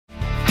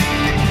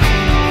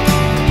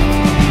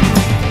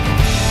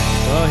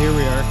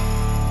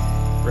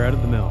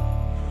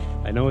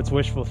I know it's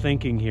wishful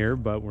thinking here,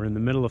 but we're in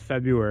the middle of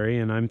February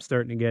and I'm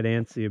starting to get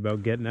antsy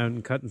about getting out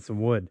and cutting some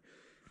wood.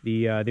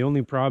 The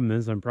only problem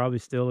is I'm probably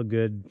still a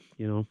good,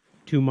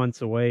 2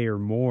 months away or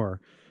more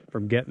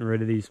from getting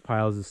rid of these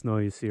piles of snow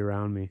you see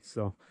around me.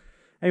 So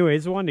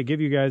anyways, I wanted to give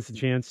you guys a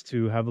chance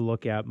to have a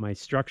look at my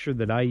structure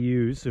that I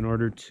use in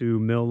order to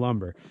mill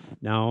lumber.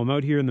 Now, I'm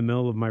out here in the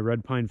middle of my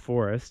red pine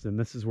forest, and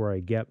this is where I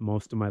get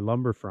most of my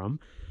lumber from.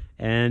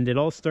 And it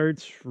all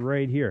starts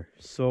right here.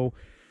 So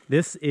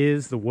this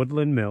is the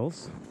Woodland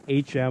Mills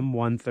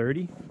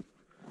HM130.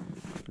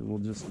 And we'll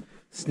just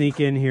sneak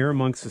in here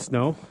amongst the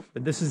snow.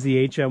 But this is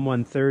the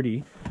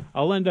HM130.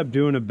 I'll end up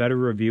doing a better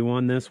review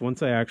on this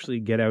once I actually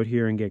get out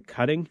here and get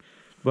cutting.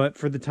 But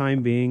for the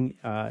time being,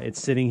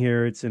 it's sitting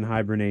here, it's in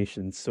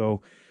hibernation.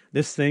 So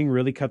this thing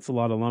really cuts a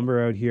lot of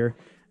lumber out here,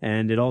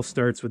 and it all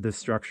starts with this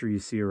structure you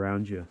see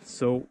around you.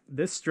 So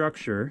this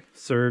structure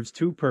serves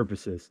two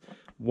purposes.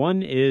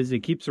 One is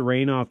it keeps the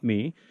rain off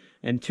me,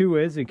 and two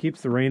is it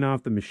keeps the rain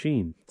off the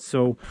machine.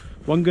 So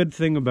one good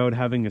thing about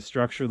having a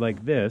structure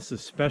like this,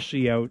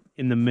 especially out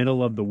in the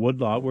middle of the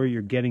woodlot where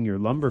you're getting your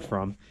lumber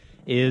from,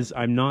 is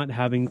I'm not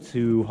having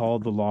to haul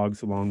the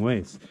logs a long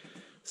ways.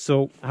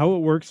 So how it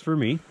works for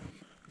me,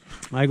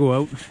 I go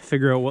out,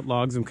 figure out what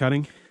logs I'm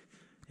cutting,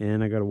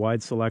 and I got a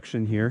wide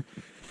selection here.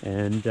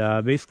 And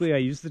basically I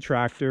use the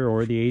tractor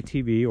or the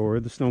ATV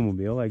or the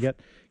snowmobile. I get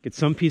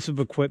some piece of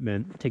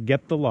equipment to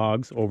get the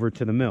logs over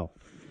to the mill.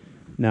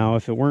 Now,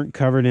 if it weren't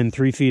covered in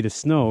 3 feet of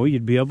snow,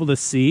 you'd be able to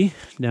see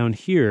down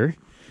here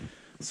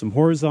some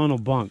horizontal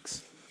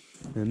bunks.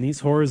 And these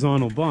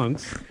horizontal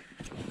bunks,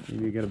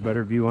 maybe you get a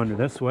better view under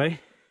this way.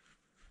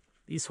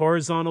 These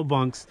horizontal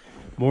bunks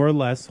more or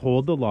less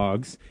hold the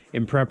logs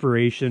in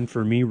preparation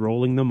for me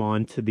rolling them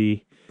onto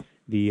the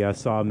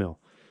sawmill.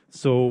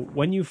 So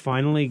when you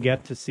finally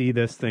get to see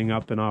this thing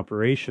up and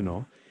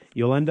operational,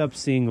 you'll end up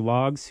seeing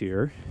logs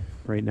here.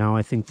 Right now,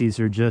 I think these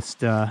are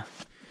just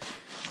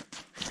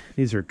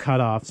these are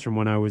cut-offs from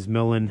when I was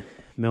milling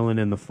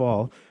in the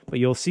fall. But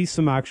you'll see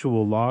some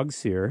actual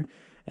logs here,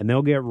 and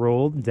they'll get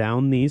rolled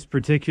down these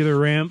particular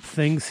ramp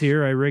things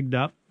here I rigged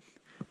up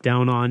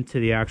down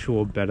onto the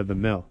actual bed of the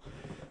mill.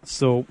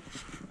 So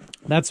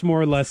that's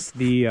more or less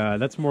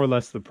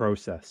the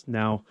process.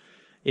 Now,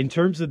 in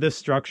terms of this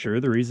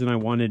structure, the reason I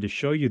wanted to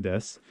show you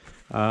this,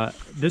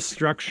 this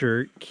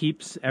structure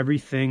keeps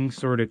everything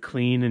sort of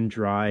clean and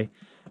dry,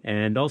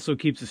 and also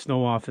keeps the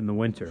snow off in the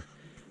winter.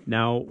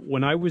 Now,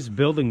 when I was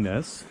building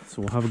this,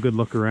 so we'll have a good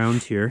look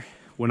around here.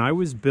 When I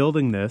was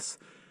building this,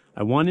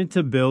 I wanted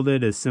to build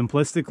it as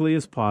simplistically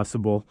as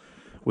possible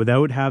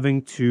without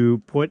having to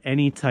put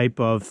any type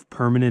of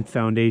permanent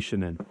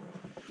foundation in.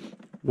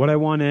 What I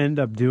want to end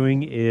up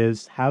doing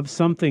is have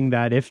something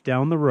that if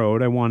down the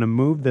road I want to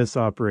move this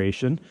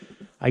operation,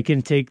 I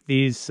can take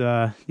these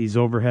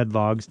overhead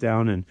logs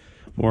down and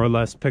more or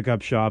less pick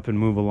up shop and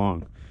move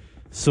along.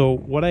 So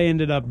what I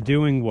ended up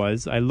doing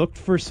was I looked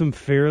for some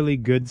fairly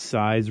good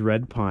size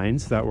red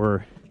pines that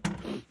were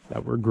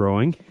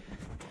growing.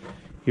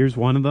 Here's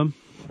one of them,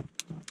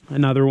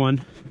 another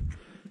one,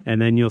 and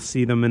then you'll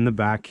see them in the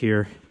back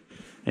here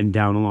and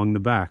down along the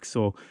back.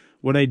 So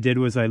what I did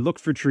was I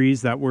looked for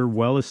trees that were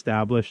well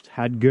established,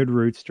 had good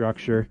root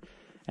structure,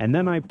 and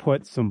then I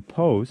put some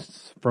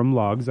posts from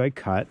logs I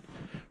cut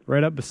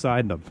right up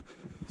beside them.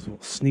 So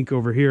we'll sneak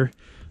over here.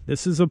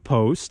 This is a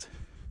post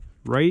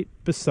right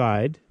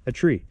beside a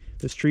tree.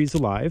 This tree's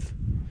alive,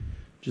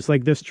 just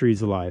like this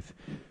tree's alive.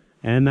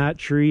 And that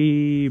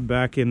tree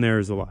back in there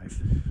is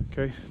alive.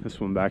 Okay, this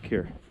one back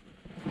here.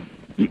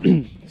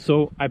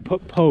 So I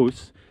put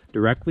posts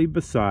directly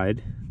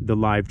beside the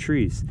live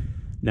trees.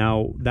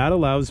 Now, that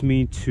allows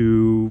me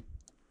to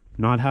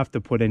not have to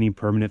put any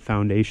permanent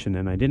foundation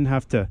in. I didn't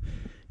have to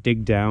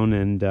dig down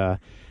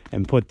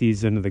and put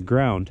these into the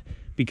ground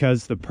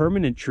because the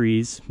permanent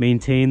trees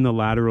maintain the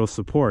lateral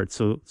support.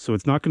 So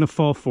it's not going to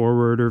fall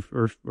forward or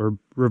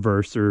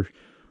reverse or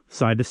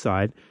side to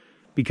side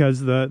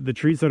because the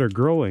trees that are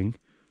growing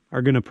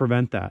are going to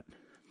prevent that.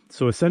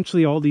 So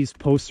essentially all these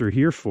posts are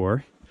here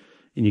for,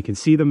 and you can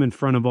see them in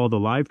front of all the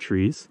live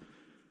trees,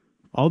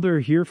 all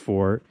they're here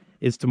for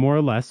is to more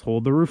or less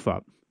hold the roof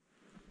up.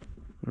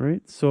 All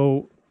right,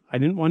 so I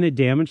didn't want to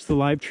damage the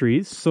live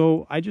trees,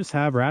 so I just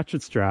have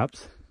ratchet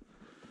straps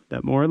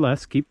that more or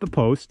less keep the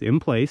post in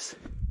place,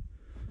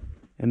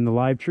 and the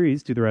live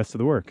trees do the rest of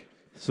the work.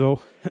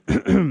 So,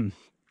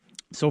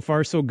 so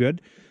far so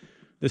good.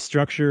 The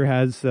structure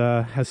has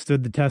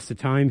stood the test of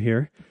time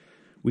here.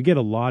 We get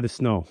a lot of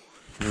snow,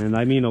 and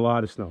I mean a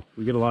lot of snow.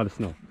 We get a lot of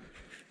snow,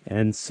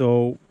 and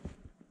so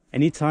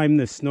anytime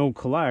the snow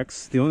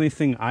collects, the only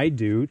thing I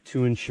do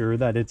to ensure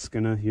that it's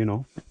gonna,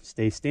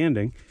 stay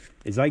standing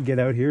is I get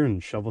out here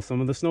and shovel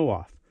some of the snow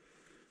off.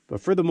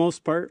 But for the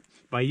most part,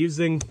 by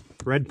using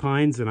red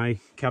pines, and I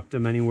kept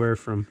them anywhere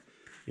from,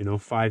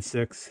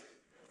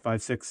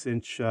 5-6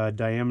 inch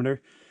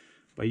diameter.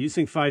 By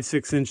using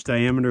 5-6 inch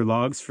diameter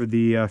logs for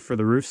the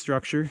roof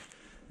structure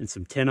and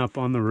some tin up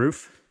on the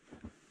roof,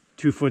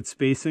 2 foot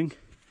spacing,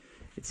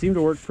 it seemed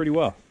to work pretty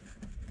well.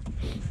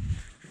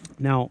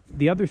 Now,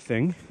 the other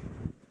thing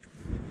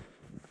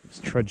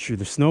Just trudge through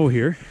the snow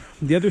here.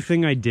 The other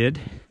thing I did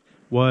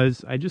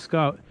was I just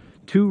got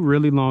 2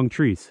 really long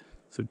trees.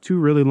 So 2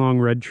 really long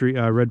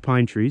red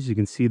pine trees. You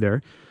can see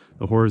there,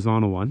 the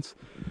horizontal ones.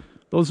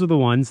 Those are the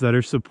ones that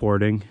are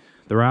supporting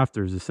the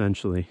rafters,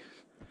 essentially.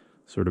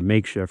 Sort of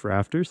makeshift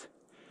rafters.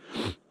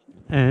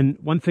 And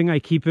one thing I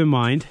keep in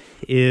mind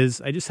is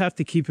I just have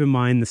to keep in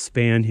mind the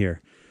span here.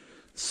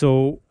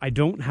 So I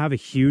don't have a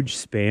huge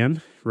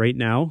span right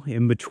now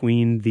in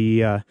between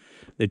the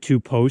 2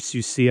 posts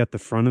you see at the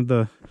front of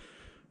the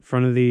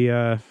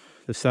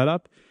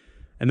setup.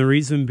 And the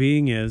reason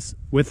being is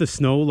with the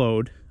snow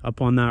load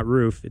up on that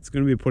roof, it's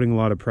going to be putting a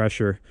lot of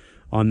pressure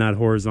on that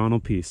horizontal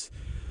piece.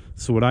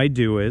 So what I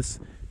do is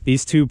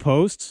these 2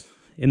 posts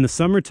in the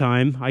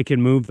summertime, I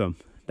can move them.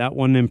 That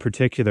one in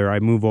particular, I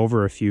move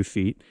over a few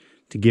feet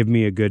to give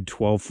me a good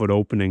 12-foot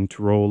opening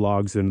to roll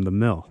logs into the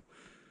mill.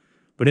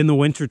 But in the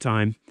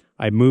wintertime,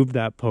 I move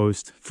that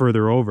post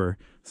further over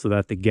so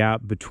that the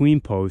gap between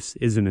posts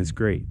isn't as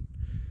great.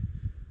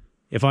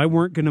 If I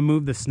weren't going to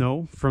move the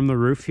snow from the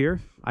roof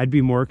here, I'd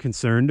be more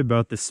concerned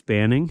about the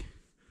spanning.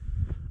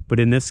 But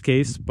in this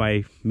case,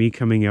 by me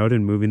coming out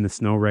and moving the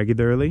snow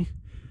regularly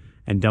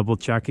and double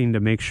checking to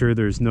make sure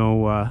there's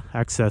no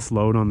excess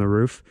load on the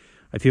roof,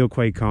 I feel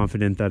quite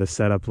confident that a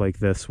setup like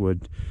this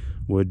would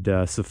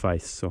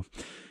suffice. So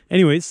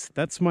anyways,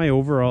 that's my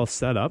overall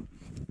setup.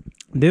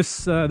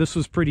 This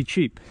was pretty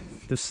cheap.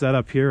 This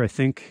setup here, I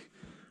think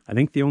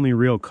the only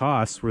real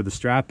costs were the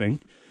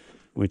strapping,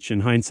 which in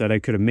hindsight I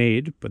could have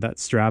made, but that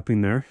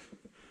strapping there,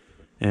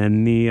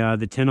 and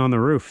the tin on the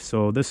roof.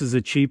 So this is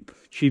a cheap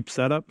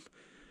setup.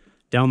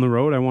 Down the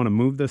road, I want to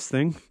move this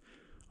thing.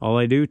 All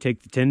I do,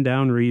 take the tin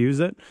down,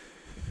 reuse it,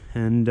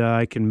 and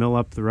I can mill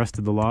up the rest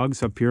of the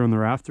logs up here on the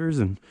rafters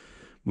and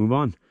move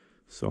on.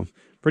 So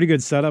pretty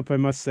good setup, I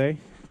must say.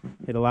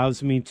 It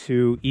allows me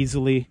to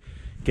easily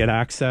get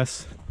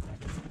access,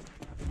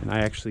 and I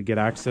actually get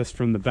access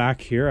from the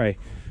back here. I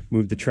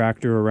move the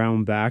tractor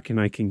around back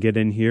and I can get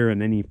in here,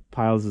 and any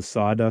piles of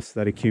sawdust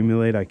that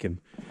accumulate I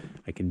can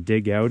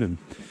dig out. And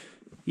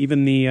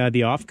even the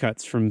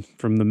offcuts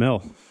from the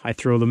mill, I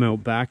throw them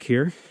out back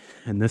here,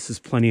 and this is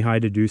plenty high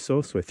to do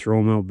so, so I throw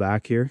them out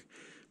back here,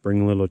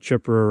 bring a little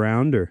chipper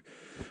around or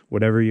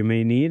whatever you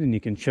may need, and you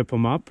can chip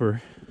them up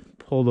or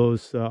pull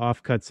those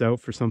offcuts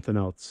out for something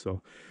else.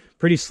 So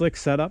pretty slick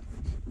setup.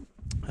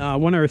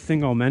 One other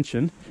thing I'll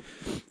mention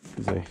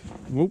as I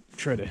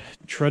try to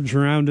trudge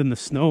around in the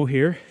snow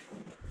here.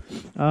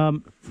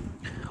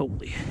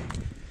 Holy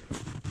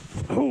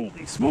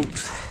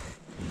smokes.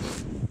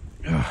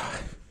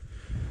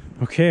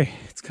 Okay,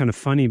 it's kind of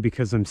funny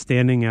because I'm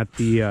standing at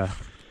the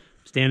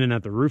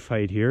roof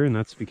height here, and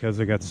that's because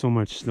I got so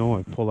much snow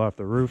I pulled off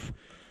the roof.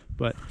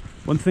 But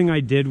one thing I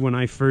did when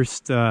I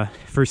first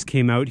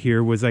came out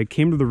here was I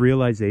came to the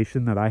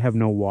realization that I have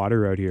no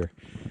water out here,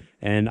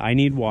 and I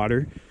need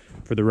water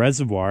for the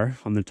reservoir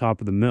on the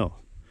top of the mill.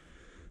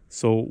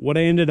 So what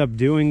I ended up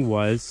doing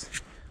was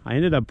I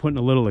ended up putting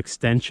a little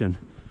extension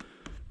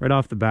right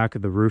off the back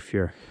of the roof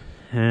here,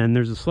 and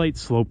there's a slight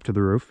slope to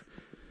the roof.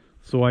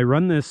 So I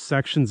run this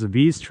sections of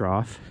ease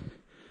trough,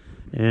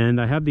 and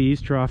I have the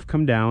ease trough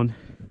come down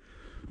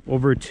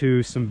over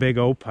to some big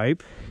O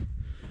pipe.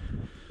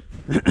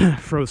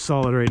 Froze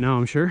solid right now,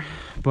 I'm sure,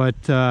 but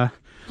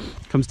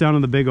comes down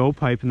on the big O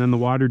pipe, and then the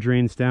water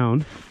drains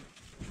down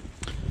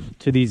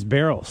to these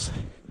barrels.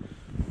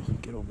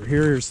 Get over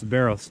here, here's the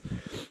barrels.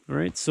 All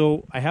right,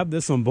 so I have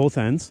this on both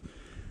ends,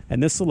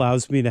 and this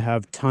allows me to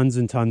have tons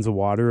and tons of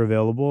water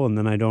available, and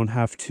then I don't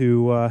have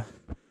to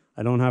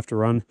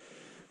run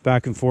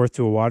back and forth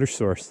to a water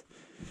source.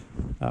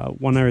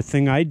 One other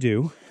thing I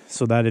do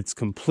so that it's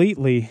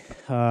completely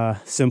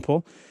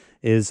simple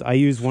is I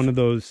use one of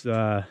those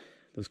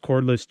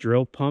cordless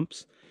drill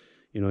pumps.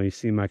 You know, you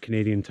see my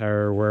Canadian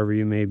Tire or wherever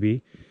you may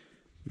be.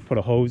 You put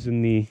a hose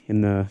in the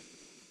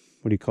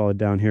what do you call it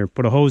down here?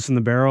 Put a hose in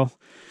the barrel,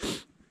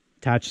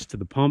 attaches to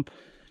the pump,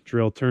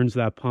 drill turns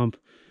that pump,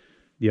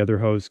 the other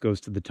hose goes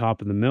to the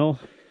top of the mill,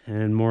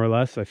 and more or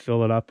less I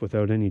fill it up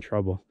without any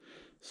trouble.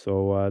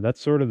 So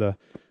that's sort of the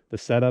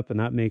setup, and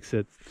that makes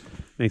it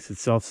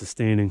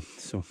self-sustaining.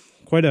 So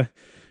quite a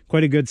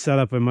good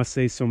setup, I must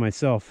say so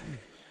myself.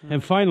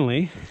 And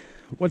finally,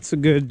 what's a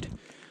good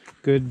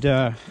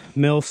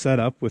mill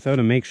setup without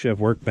a makeshift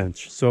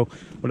workbench? So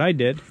what I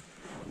did,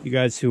 you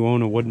guys who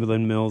own a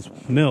Woodland Mills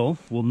mill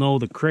will know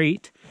the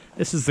crate.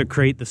 This is the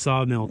crate the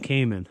Sawmill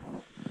came in.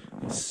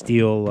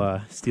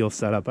 Steel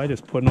setup. I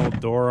just put an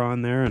old door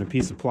on there and a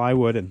piece of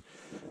plywood, and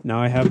now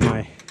I have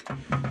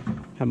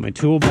my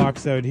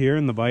toolbox out here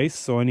in the vise,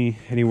 so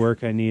any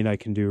work I need I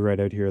can do right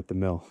out here at the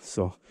mill.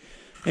 So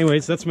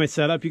anyways, that's my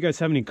setup. You guys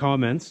have any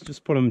comments,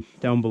 just put them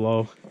down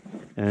below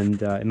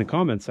and in the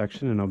comment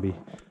section, and I'll be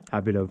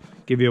happy to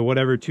give you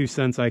whatever 2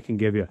 cents I can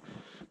give you.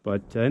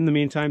 But in the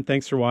meantime,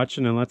 thanks for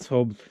watching, and let's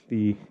hope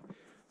the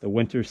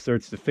winter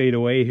starts to fade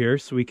away here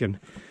so we can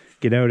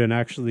get out and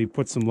actually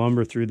put some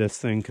lumber through this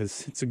thing,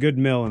 because it's a good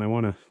mill and I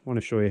want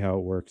to show you how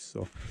it works.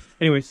 So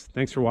anyways,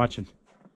 thanks for watching.